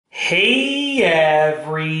Hey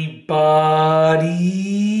everybody,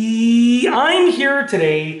 I'm here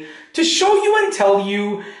today to show you and tell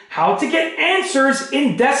you how to get answers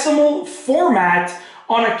in decimal format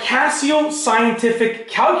on a Casio scientific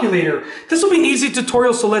calculator. This will be an easy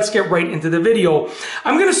tutorial, so let's get right into the video.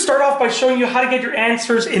 I'm going to start off by showing you how to get your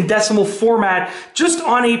answers in decimal format just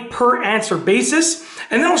on a per answer basis,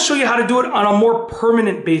 and then I'll show you how to do it on a more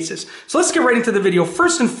permanent basis. So let's get right into the video.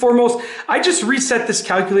 First and foremost, I just reset this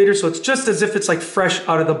calculator so it's just as if it's like fresh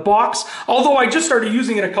out of the box, although I just started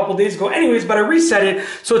using it a couple days ago anyways, but I reset it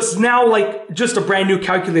so it's now like just a brand new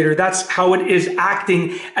calculator. That's how it is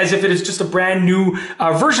acting, as if it is just a brand new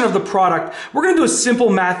version of the product. We're going to do a simple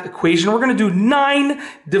math equation. We're going to do 9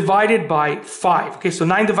 divided by 5. Okay, so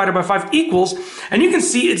 9 divided by 5 equals, and you can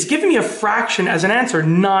see it's giving me a fraction as an answer,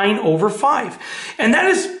 9 over 5. And that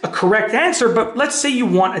is a correct answer, but let's say you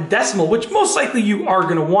want a decimal, which most likely you are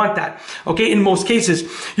going to want that. Okay, in most cases.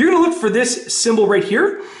 You're going to look for this symbol right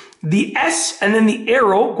here, the S and then the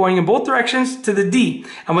arrow going in both directions to the D.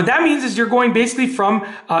 And what that means is you're going basically from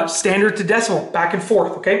standard to decimal, back and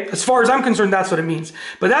forth, okay? As far as I'm concerned, that's what it means.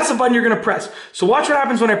 But that's the button you're gonna press. So watch what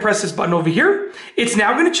happens when I press this button over here. It's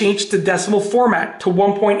now gonna change to decimal format, to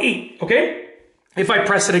 1.8, okay? If I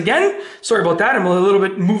press it again, sorry about that, I'm a little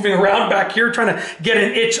bit moving around back here trying to get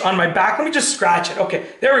an itch on my back. Let me just scratch it. Okay,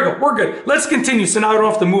 there we go, we're good. Let's continue. So now I don't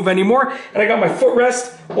have to move anymore. And I got my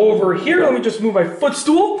footrest over here. Let me just move my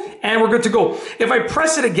footstool and we're good to go. If I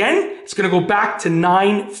press it again, it's gonna go back to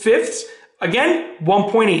 9/5. Again,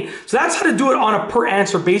 1.8. So that's how to do it on a per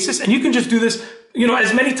answer basis. And you can just do this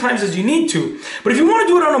as many times as you need to. But if you want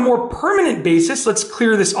to do it on a more permanent basis, let's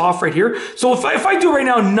clear this off right here. So if I do right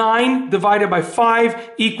now 9 divided by 5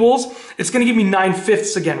 equals, it's going to give me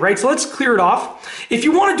 9/5 again, right? So let's clear it off. If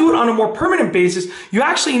you want to do it on a more permanent basis, you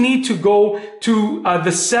actually need to go to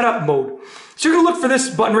the setup mode. So you're going to look for this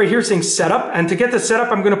button right here saying setup. And to get the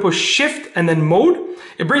setup, I'm going to push shift and then mode.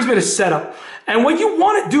 It brings me to setup. And what you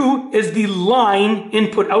want to do is the line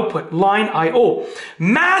input output, line IO.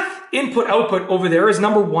 Math input output over there is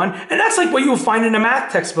number 1, and that's like what you will find in a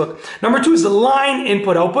math textbook. Number 2 is the line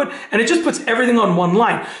input output, and it just puts everything on one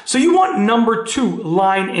line. So you want number 2,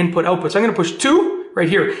 line input output. So I'm going to push 2 right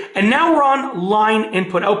here. And now we're on line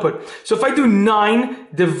input output. So if I do 9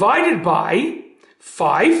 divided by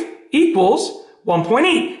 5 equals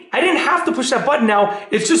 1.8. I didn't have to push that button now.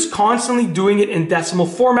 It's just constantly doing it in decimal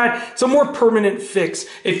format. It's a more permanent fix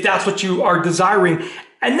if that's what you are desiring.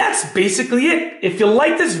 And that's basically it. If you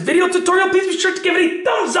like this video tutorial, please be sure to give it a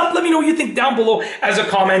thumbs up. Let me know what you think down below as a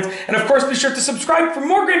comment. And of course, be sure to subscribe for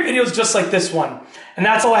more great videos just like this one. And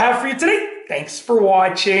that's all I have for you today. Thanks for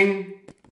watching.